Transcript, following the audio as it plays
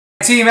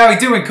team, how we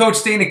doing?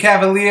 Coach Dana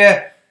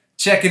CAVALEA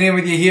checking in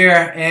with you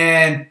here.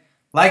 And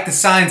like the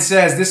sign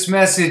says, this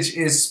message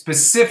is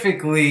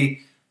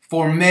specifically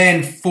for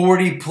men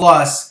 40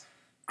 plus,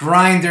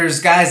 grinders,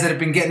 guys that have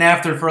been getting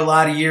after it for a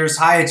lot of years,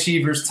 high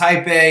achievers,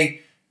 type A,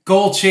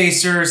 goal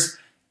chasers.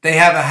 They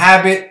have a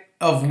habit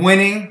of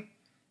winning.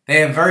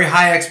 They have very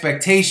high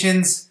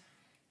expectations.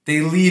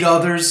 They lead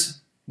others,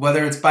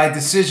 whether it's by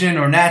decision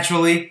or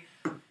naturally.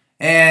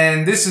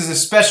 And this is a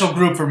special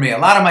group for me. A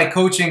lot of my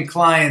coaching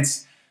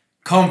clients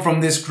come from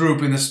this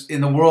group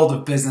in the world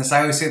of business. I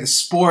always say the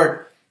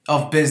sport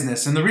of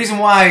business. And the reason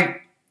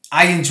why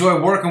I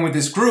enjoy working with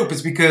this group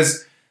is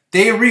because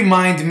they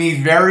remind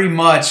me very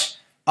much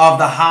of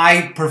the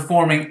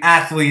high-performing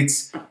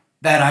athletes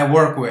that I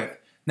work with.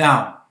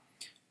 Now,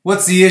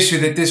 what's the issue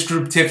that this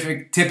group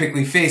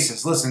typically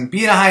faces? Listen,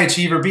 being a high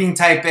achiever, being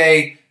type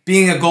A,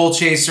 being a goal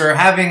chaser,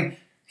 having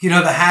the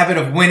habit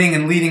of winning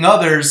and leading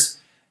others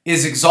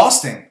is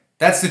exhausting.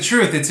 That's the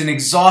truth. It's an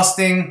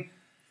exhausting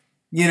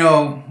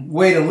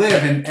way to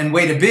live and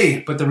way to be.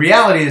 But the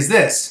reality is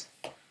this.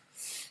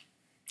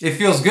 It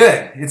feels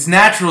good. It's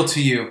natural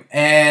to you.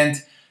 And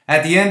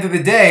at the end of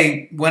the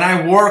day, when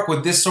I work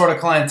with this sort of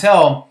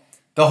clientele,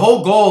 the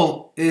whole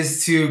goal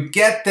is to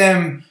get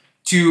them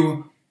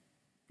to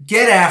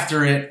get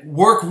after it,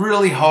 work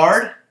really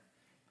hard,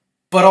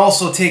 but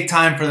also take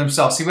time for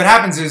themselves. See, what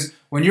happens is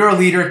when you're a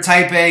leader,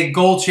 type A,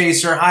 goal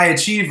chaser, high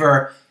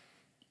achiever,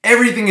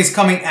 everything is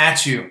coming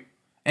at you.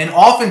 And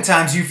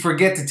oftentimes you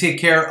forget to take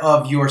care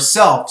of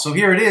yourself. So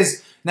here it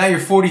is. Now you're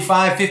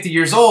 45, 50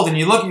 years old and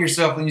you look at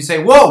yourself and you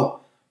say, whoa,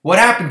 what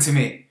happened to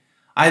me?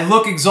 I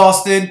look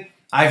exhausted.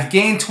 I've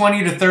gained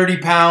 20 to 30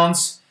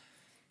 pounds.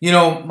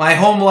 My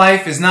home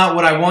life is not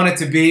what I want it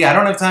to be. I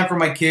don't have time for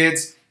my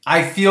kids.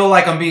 I feel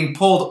like I'm being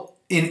pulled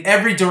in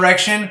every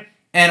direction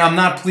and I'm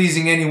not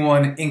pleasing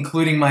anyone,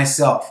 including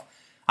myself.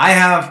 I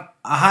have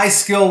a high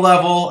skill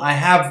level. I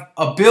have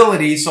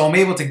ability, so I'm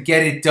able to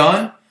get it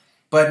done.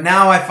 But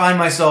now I find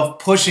myself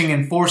pushing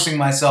and forcing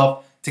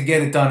myself to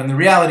get it done. And the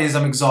reality is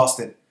I'm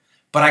exhausted.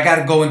 But I got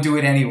to go and do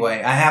it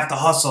anyway. I have to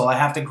hustle. I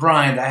have to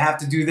grind. I have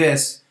to do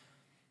this.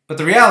 But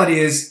the reality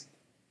is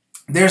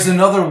there's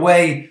another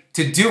way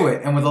to do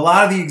it. And with a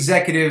lot of the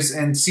executives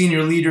and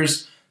senior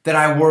leaders that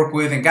I work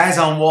with and guys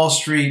on Wall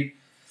Street,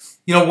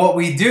 what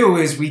we do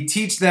is we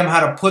teach them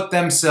how to put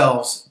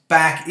themselves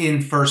back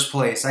in first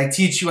place. I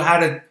teach you how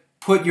to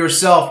put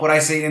yourself, what I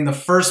say, in the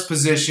first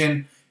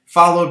position,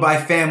 followed by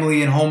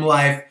family and home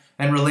life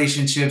and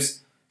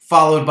relationships,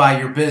 followed by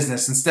your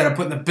business, instead of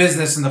putting the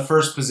business in the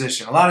first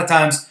position. A lot of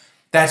times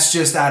that's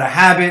just out of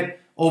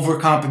habit,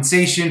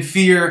 overcompensation,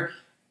 fear.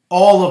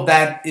 All of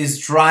that is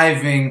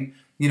driving,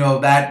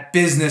 that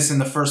business in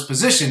the first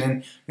position.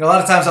 And a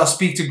lot of times I'll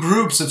speak to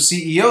groups of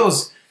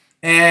CEOs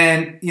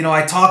and,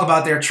 I talk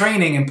about their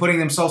training and putting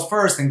themselves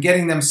first and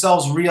getting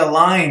themselves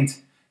realigned,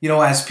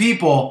 as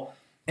people.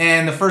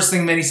 And the first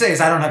thing many say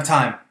is, I don't have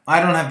time. I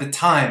don't have the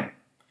time.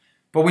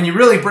 But when you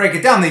really break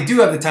it down, they do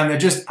have the time. They're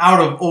just out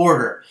of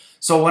order.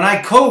 So when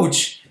I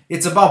coach,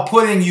 it's about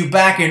putting you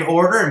back in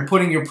order and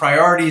putting your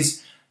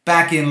priorities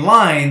back in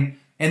line.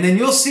 And then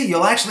you'll see,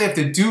 you'll actually have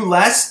to do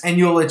less and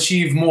you'll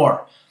achieve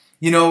more.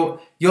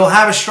 You'll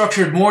have a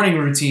structured morning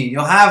routine.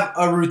 You'll have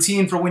a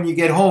routine for when you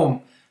get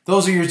home.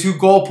 Those are your two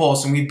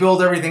goalposts, and we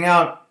build everything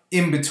out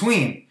in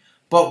between.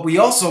 But we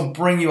also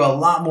bring you a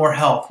lot more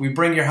health. We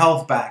bring your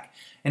health back.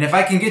 And if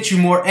I can get you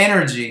more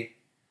energy,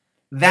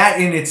 that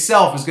in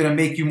itself is going to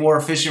make you more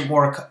efficient,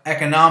 more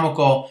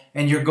economical,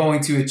 and you're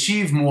going to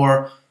achieve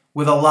more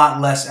with a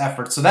lot less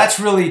effort. So that's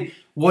really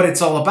what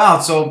it's all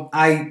about. So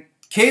I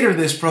cater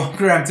this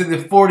program to the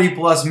 40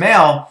 plus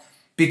male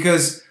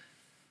because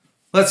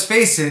let's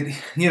face it,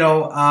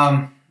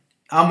 I'm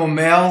a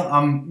male,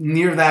 I'm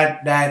near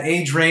that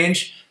age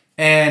range,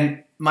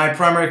 and my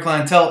primary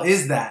clientele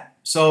is that.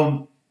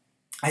 So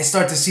I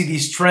start to see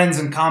these trends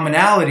and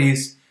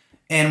commonalities,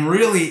 and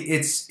really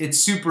it's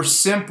super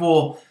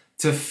simple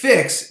to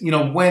fix,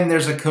 when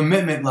there's a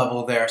commitment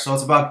level there. So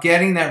it's about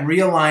getting that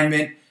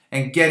realignment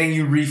and getting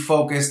you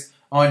refocused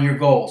on your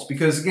goals.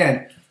 Because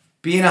again,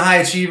 being a high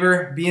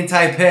achiever, being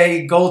type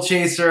A, goal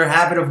chaser,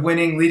 habit of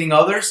winning, leading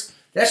others,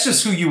 that's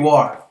just who you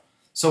are.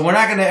 So we're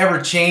not going to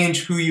ever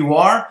change who you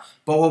are,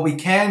 but what we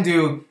can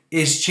do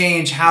is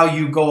change how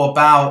you go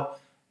about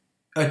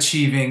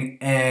achieving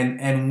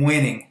and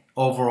winning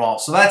overall.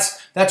 So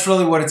that's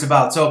really what it's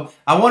about. So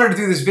I wanted to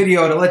do this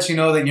video to let you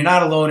know that you're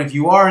not alone. If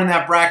you are in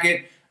that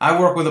bracket, I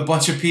work with a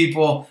bunch of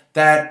people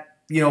that,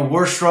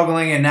 were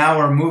struggling and now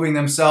are moving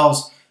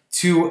themselves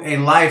to a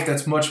life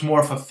that's much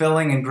more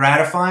fulfilling and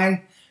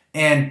gratifying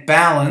and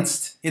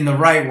balanced in the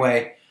right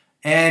way.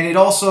 And it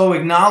also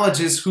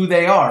acknowledges who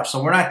they are.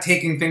 So we're not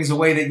taking things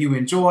away that you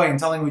enjoy and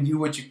telling you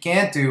what you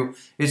can't do.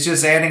 It's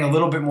just adding a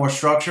little bit more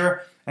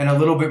structure and a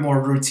little bit more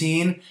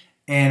routine.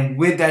 And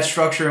with that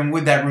structure and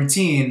with that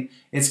routine,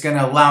 it's going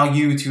to allow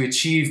you to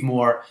achieve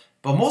more.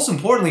 But most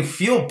importantly,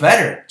 feel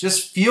better.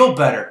 Just feel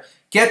better.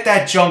 Get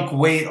that junk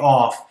weight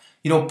off.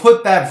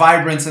 Put that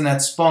vibrance and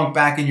that spunk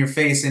back in your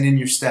face and in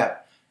your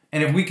step.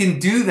 And if we can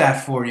do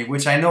that for you,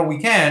 which I know we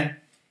can,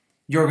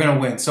 you're going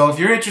to win. So if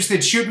you're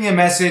interested, shoot me a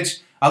message.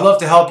 I'd love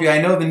to help you. I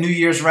know the new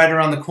year's right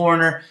around the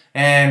corner,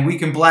 and we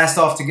can blast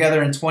off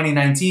together in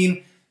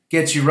 2019,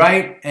 get you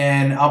right,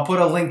 and I'll put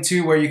a link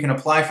too where you can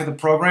apply for the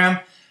program.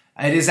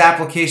 It is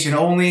application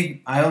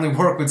only. I only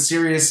work with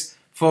serious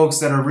folks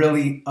that are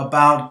really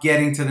about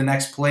getting to the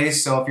next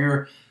place. So if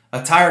you're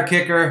a tire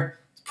kicker,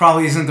 it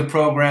probably isn't the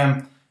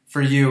program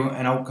for you,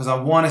 and because I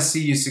want to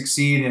see you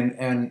succeed,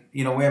 and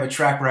you know, we have a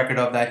track record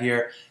of that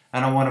here,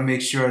 and I want to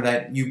make sure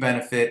that you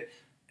benefit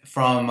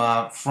from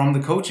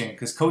the coaching,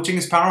 because coaching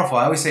is powerful.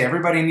 I always say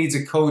everybody needs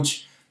a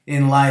coach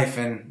in life,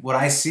 and what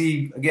I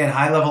see, again,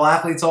 high-level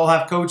athletes all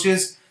have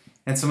coaches,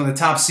 and some of the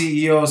top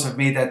CEOs have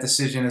made that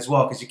decision as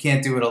well, because you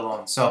can't do it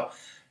alone. So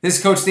this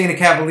is Coach Dana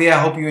CAVALEA. I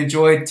hope you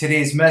enjoyed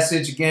today's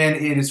message. Again,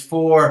 it is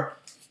for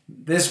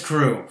this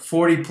crew,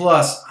 40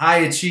 plus, high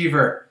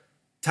achiever,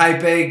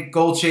 type A,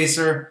 goal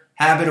chaser,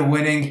 habit of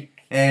winning,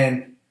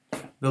 and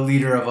the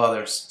leader of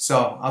others.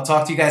 So I'll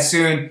talk to you guys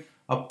soon.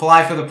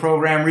 Apply for the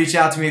program. Reach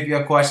out to me if you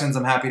have questions.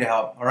 I'm happy to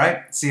help. All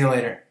right? See you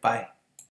later. Bye.